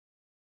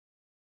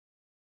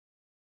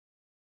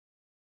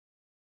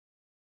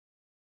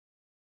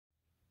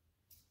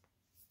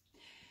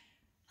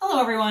Hello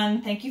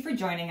everyone, thank you for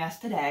joining us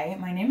today.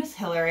 My name is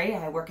Hillary.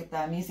 I work at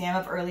the Museum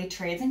of Early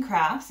Trades and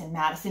Crafts in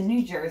Madison,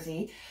 New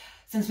Jersey.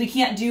 Since we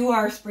can't do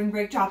our spring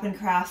break drop-in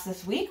crafts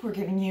this week, we're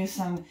giving you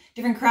some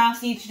different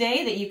crafts each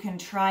day that you can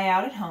try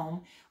out at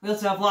home. We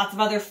also have lots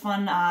of other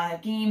fun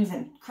games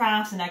and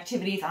crafts and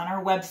activities on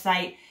our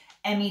website,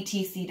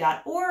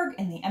 metc.org,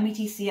 in the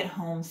METC at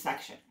Home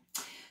section.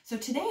 So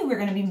today we're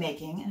going to be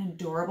making an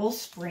adorable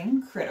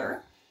spring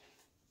critter.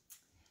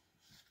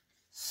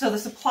 So the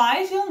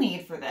supplies you'll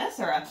need for this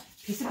are a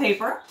piece of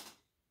paper.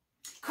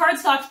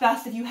 Cardstock's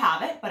best if you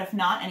have it, but if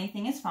not,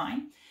 anything is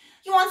fine.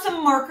 You want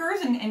some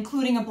markers,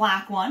 including a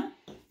black one.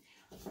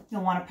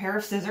 You'll want a pair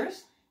of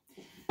scissors.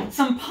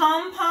 Some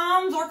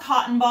pom-poms or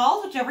cotton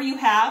balls, whichever you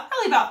have,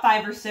 probably about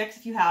 5 or 6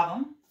 if you have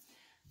them.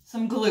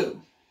 Some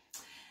glue,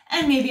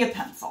 and maybe a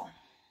pencil.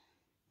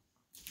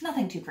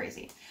 Nothing too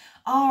crazy.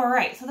 All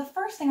right, so the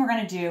first thing we're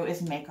going to do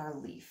is make our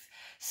leaf.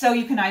 So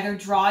you can either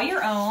draw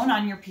your own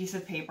on your piece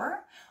of paper,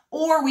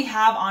 or we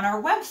have on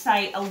our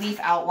website a leaf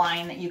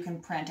outline that you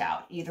can print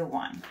out, either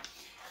one.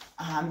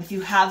 If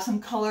you have some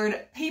colored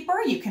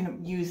paper, you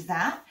can use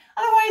that.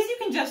 Otherwise, you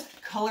can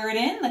just color it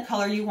in the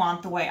color you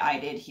want, the way I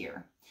did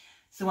here.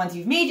 So once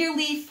you've made your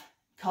leaf,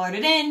 colored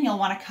it in, you'll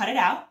want to cut it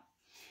out.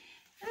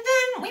 And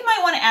then we might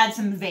want to add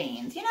some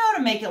veins, you know,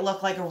 to make it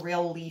look like a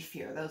real leaf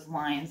here, those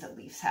lines that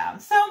leaves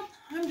have. So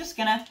I'm just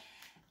going to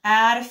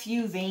add a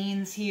few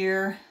veins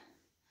here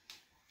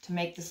to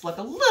make this look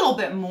a little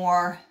bit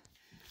more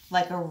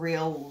like a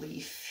real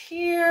leaf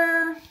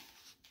here.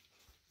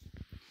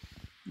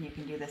 You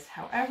can do this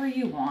however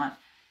you want.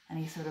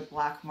 Any sort of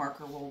black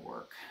marker will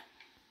work.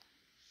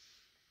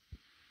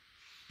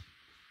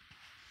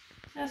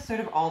 Just sort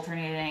of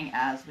alternating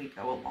as we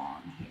go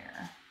along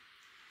here.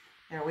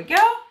 There we go.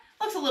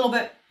 Looks a little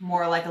bit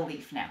more like a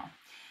leaf now.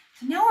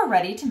 So now we're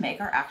ready to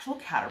make our actual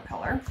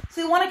caterpillar. So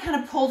you want to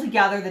kind of pull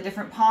together the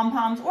different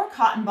pom-poms or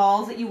cotton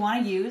balls that you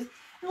want to use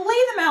and lay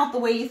them out the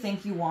way you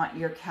think you want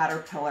your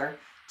caterpillar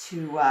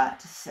to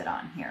sit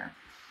on here.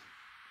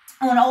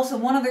 Oh, and also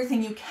one other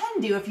thing you can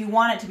do if you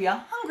want it to be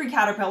a hungry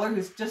caterpillar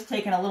who's just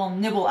taken a little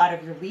nibble out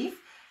of your leaf,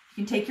 you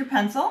can take your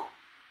pencil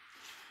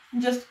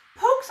and just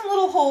poke some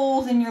little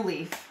holes in your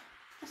leaf,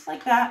 just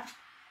like that.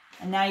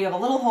 And now you have a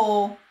little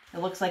hole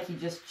that looks like you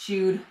just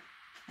chewed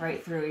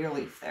right through your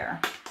leaf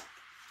there.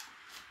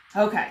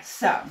 Okay,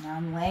 so now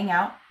I'm laying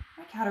out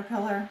my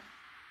caterpillar.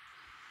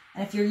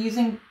 And if you're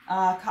using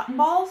cotton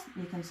balls,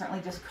 you can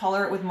certainly just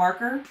color it with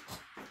marker.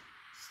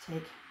 Just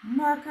take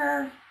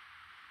marker,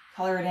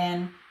 color it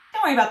in.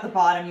 Don't worry about the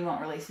bottom. You won't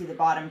really see the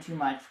bottom too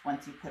much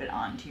once you put it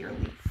onto your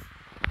leaf.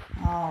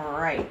 All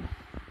right.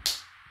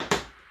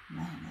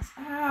 Laying this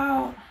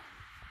out.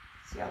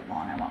 See how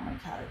long I want my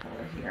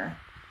caterpillar here.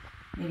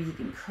 Maybe you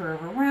can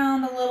curve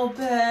around a little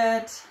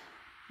bit.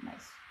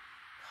 Nice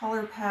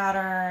color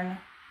pattern.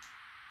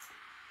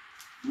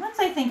 Once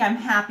I think I'm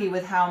happy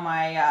with how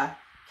my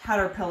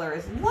caterpillar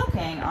is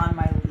looking on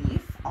my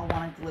leaf, I'll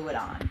want to glue it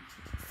on.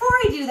 Before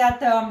I do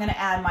that though, I'm going to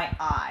add my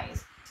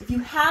eyes. If you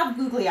have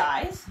googly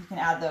eyes, you can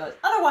add those.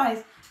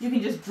 Otherwise, you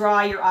can just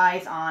draw your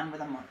eyes on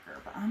with a marker.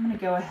 But I'm going to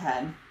go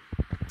ahead,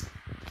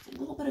 just a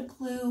little bit of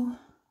glue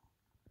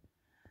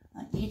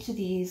on each of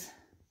these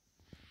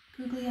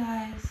googly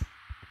eyes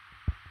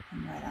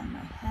and right on my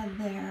head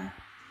there.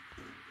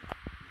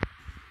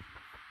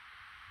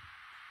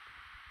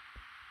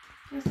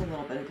 Just a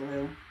little bit of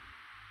glue.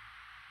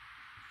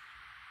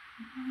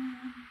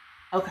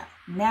 Okay,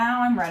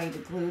 now I'm ready to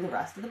glue the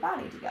rest of the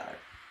body together.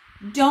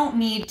 Don't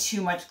need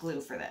too much glue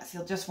for this.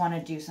 You'll just want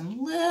to do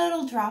some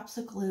little drops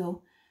of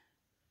glue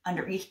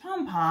under each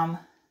pom-pom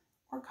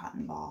or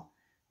cotton ball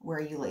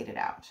where you laid it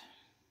out.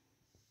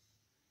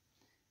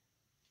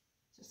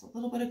 Just a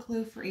little bit of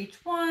glue for each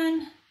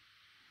one.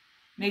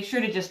 Make sure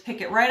to just pick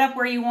it right up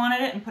where you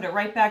wanted it and put it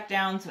right back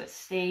down so it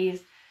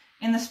stays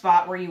in the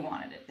spot where you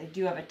wanted it. They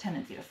do have a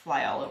tendency to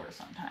fly all over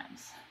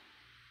sometimes.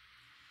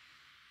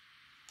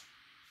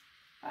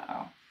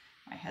 Uh-oh,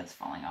 my head's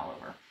falling all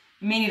over.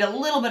 You may need a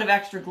little bit of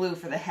extra glue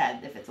for the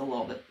head if it's a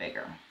little bit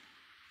bigger.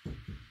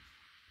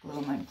 Glue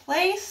them in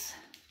place.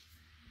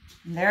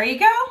 And there you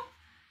go.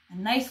 A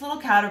nice little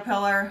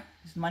caterpillar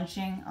is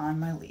munching on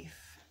my leaf.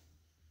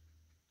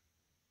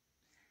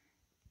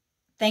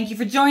 Thank you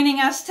for joining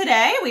us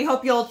today. We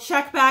hope you'll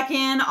check back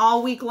in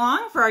all week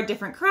long for our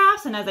different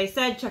crafts. And as I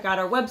said, check out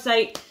our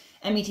website,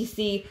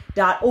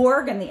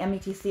 metc.org, and the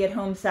METC at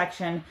Home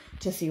section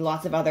to see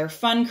lots of other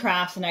fun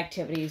crafts and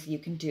activities you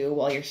can do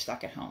while you're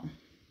stuck at home.